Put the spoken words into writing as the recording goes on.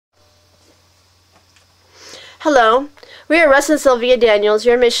Hello, we are Russ and Sylvia Daniels,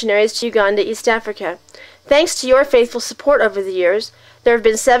 your missionaries to Uganda, East Africa. Thanks to your faithful support over the years, there have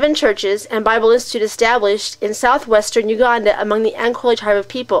been 7 churches and Bible Institute established in southwestern Uganda among the Ankole tribe of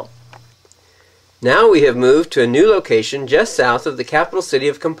people. Now we have moved to a new location just south of the capital city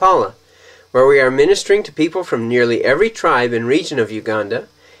of Kampala, where we are ministering to people from nearly every tribe and region of Uganda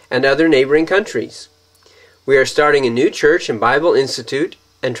and other neighboring countries. We are starting a new church and Bible Institute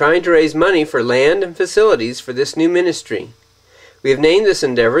and trying to raise money for land and facilities for this new ministry. We have named this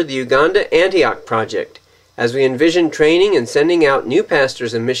endeavor the Uganda Antioch Project, as we envision training and sending out new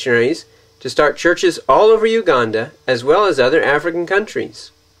pastors and missionaries to start churches all over Uganda as well as other African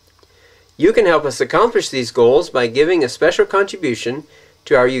countries. You can help us accomplish these goals by giving a special contribution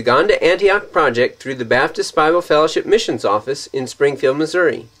to our Uganda Antioch Project through the Baptist Bible Fellowship Missions Office in Springfield,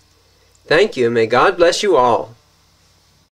 Missouri. Thank you, and may God bless you all.